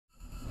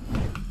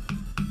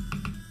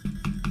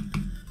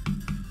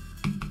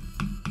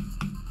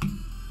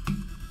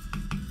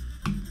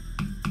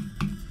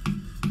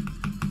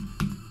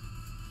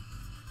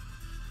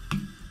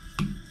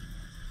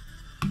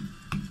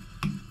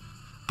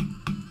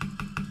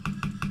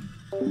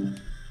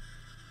What's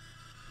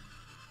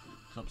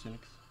up,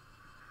 Cynics?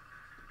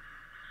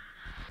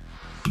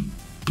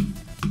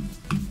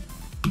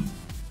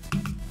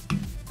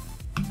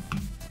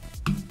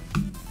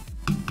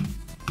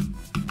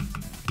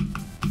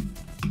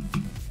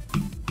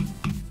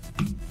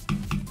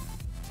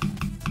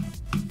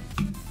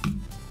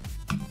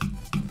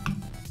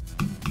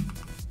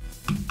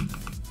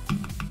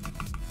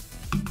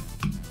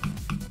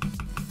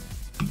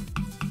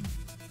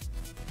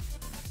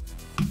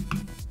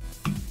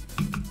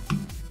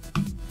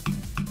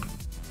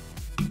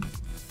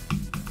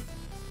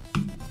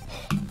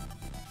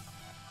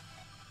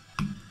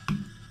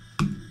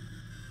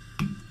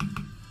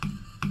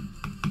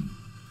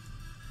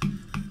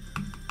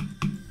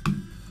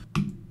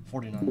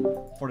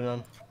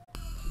 $49.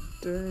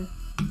 Dang.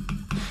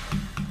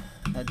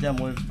 That damn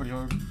wave's pretty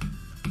hard.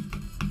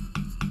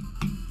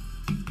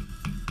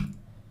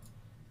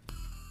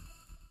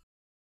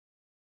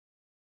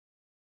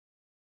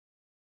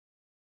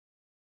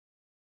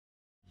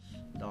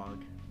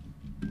 Dog.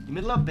 You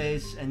made a lot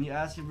bass and you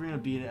asked if we're gonna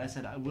beat it. I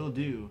said I will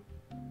do.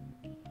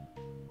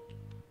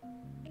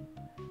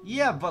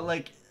 Yeah, but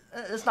like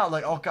it's not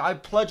like okay, I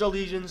pledge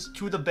allegiance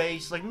to the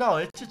bass. Like no,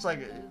 it's just like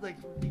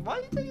why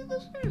are you taking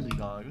this seriously,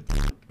 dog? What the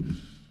fuck?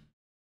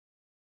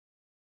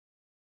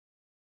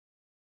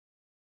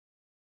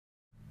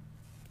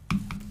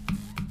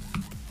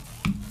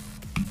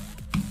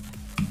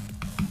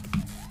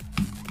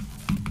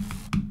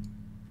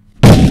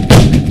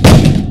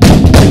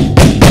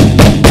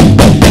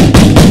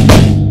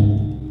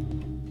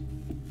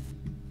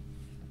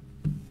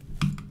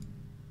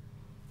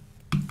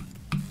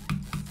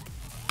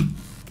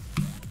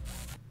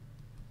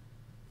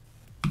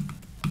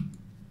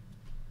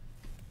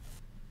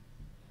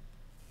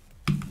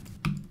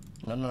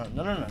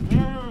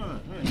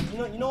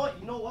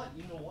 No.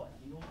 You know what?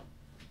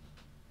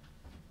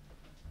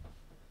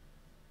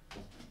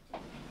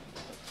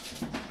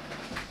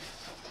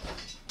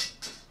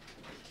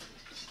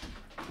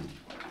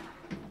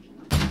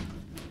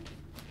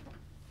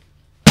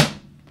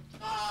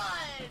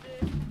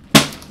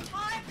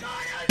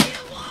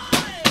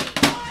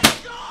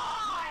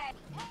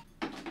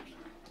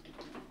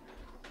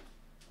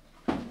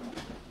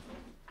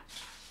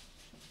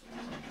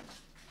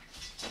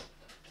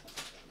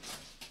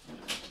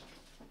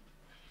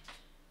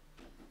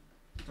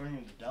 Turning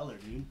into Deller,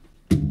 dude.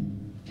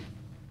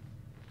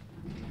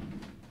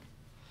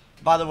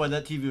 By the way,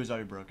 that TV was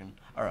already broken.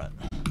 Alright.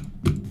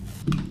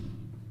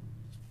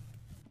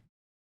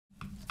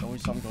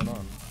 Always something going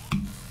on.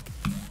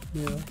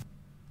 Yeah.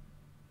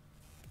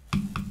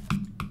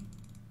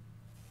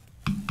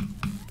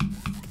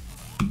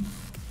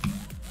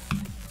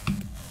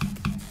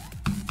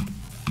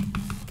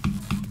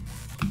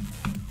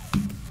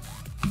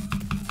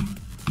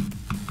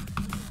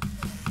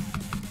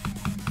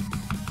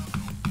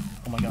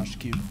 Oh my gosh,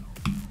 cube.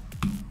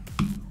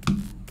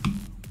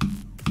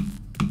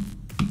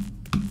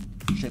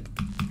 Ship.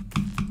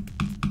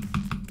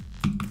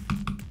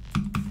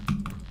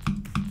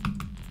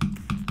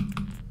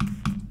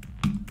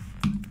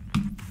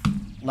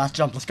 Last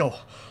jump, let's go.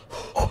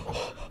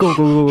 Go,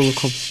 come.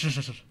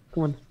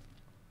 Come on.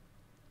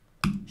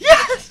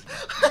 Yes!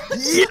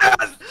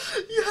 Yes!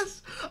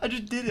 Yes! I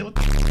just did it. What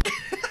the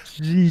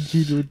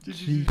GG, dude.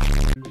 GG.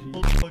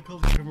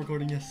 Hold I'm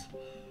recording, yes.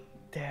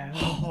 Damn.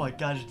 Oh my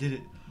god, I just did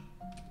it.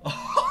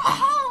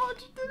 I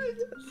just did it,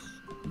 yes.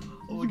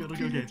 Oh my god,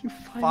 okay.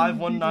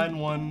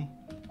 5191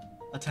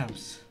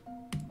 attempts.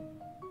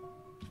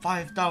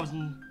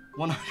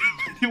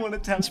 5,191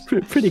 attempts. It's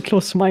pretty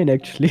close to mine,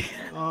 actually.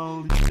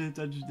 Holy shit,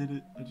 I just did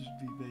it. I just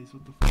beat base,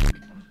 what the fuck?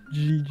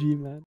 GG,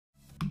 man.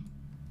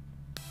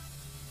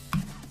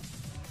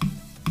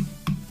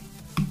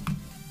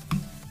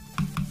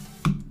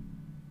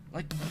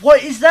 Like,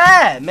 what is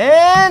that,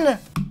 man?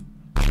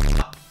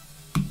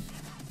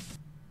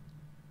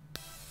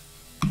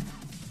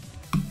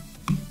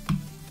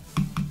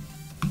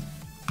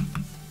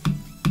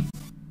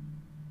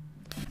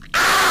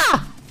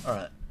 Ah!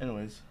 Alright,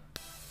 anyways.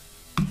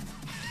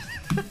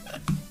 I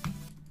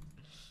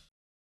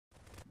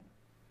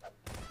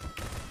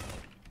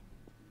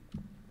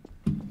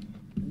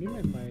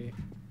mean, my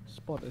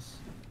spot is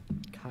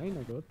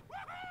kinda good,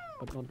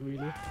 but not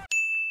really.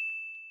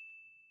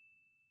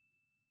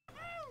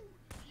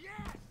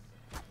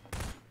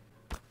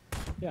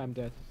 Yeah, I'm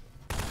dead.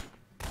 Oh,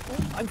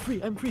 I'm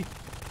free.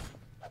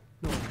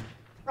 No.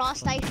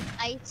 Frost, I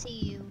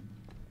see you.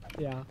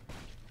 Yeah.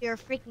 You're a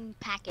freaking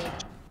package.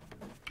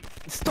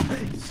 Stop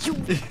it! You!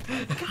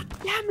 God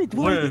damn it!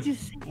 What Where? did you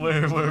say?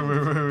 Where?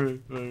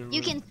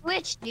 You can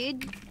switch,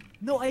 dude.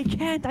 No, I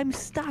can't. I'm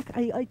stuck.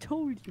 I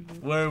told you.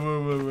 Man. Where?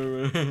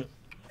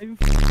 I'm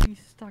fucking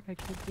stuck. I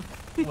can't do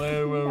it.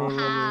 Where?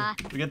 Ah.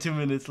 We got 2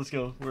 minutes, let's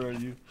go. Where are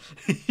you?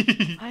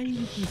 I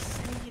didn't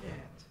say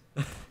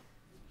that.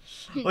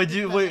 Wait,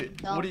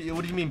 what do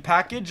you mean,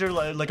 package or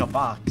like a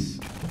box?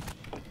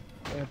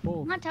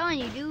 Both. I'm not telling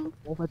you, dude.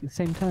 Both at the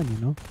same time, you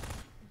know?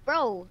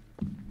 Bro.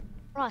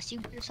 Frost, you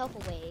put yourself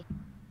away.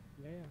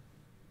 Yeah.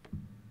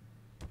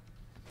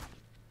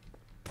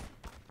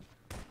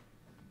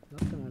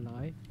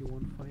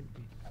 find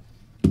me.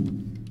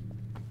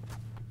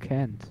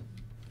 Can't.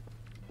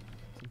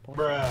 It's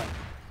impossible. Bruh.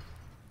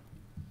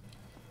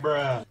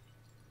 Bruh.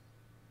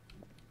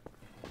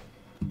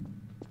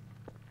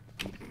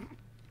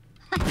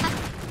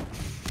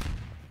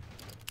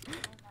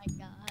 Oh my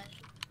god.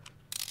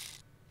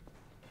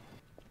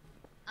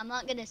 I'm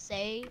not gonna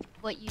say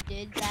what you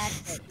did, Zach,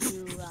 but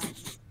you,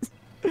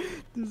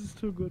 This is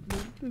too good,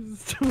 man. This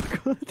is too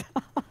good.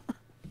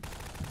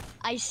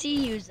 I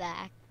see you,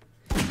 Zach.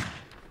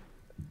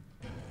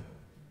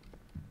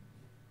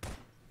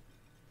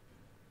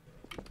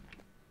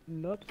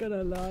 Not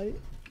gonna lie,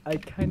 I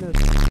kinda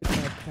shit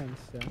my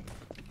pants, yeah.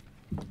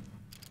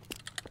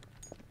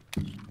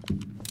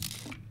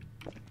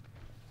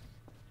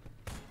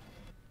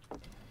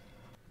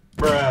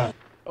 Bruh.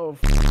 Oh,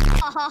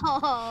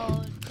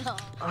 Oh no.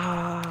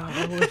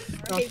 I was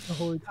stuck the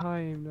whole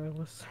time. That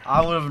was.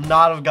 I would have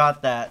not have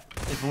got that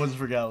if it wasn't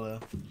for Gala.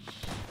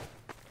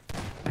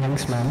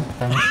 Thanks, man.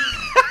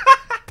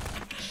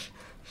 Thanks.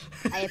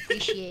 I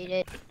appreciate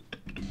it.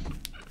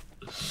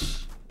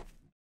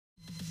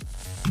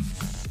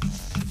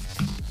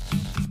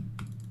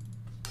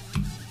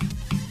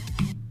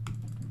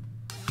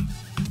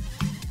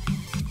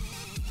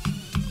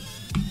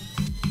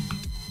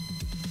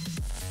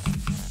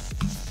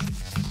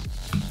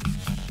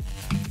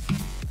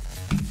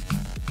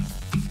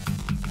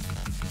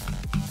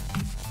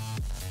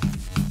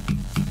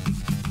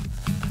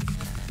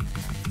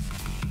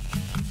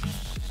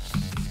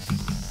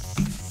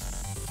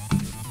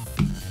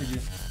 Did you?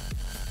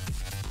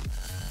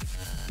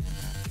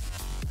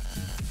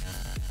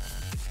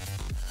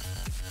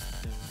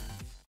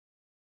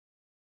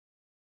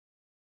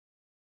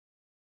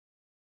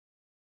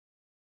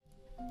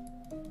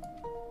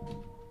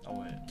 Oh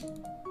wait.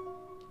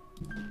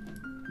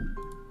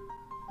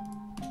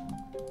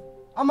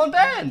 I'm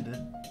unbanned!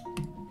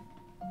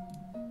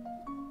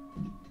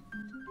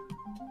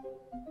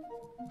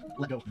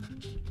 Let go.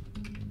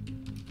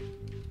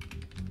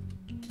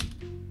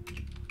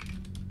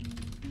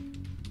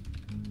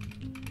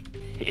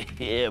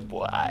 Yeah,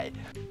 boy.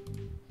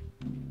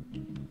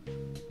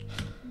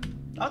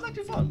 That was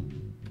actually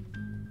fun.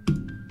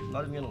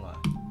 Not even gonna lie.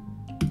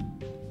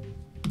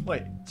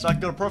 Wait, so I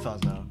can go to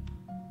profiles now.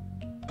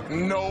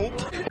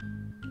 Nope.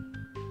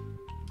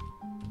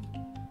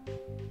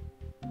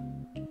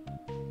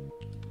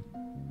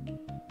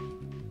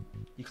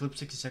 You clip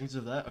 60 seconds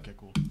of that? Okay,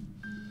 cool.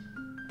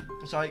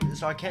 So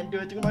I can't do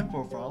anything with my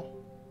profile.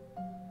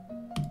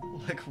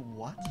 Like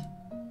what?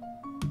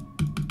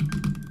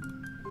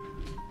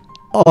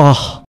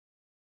 Oh.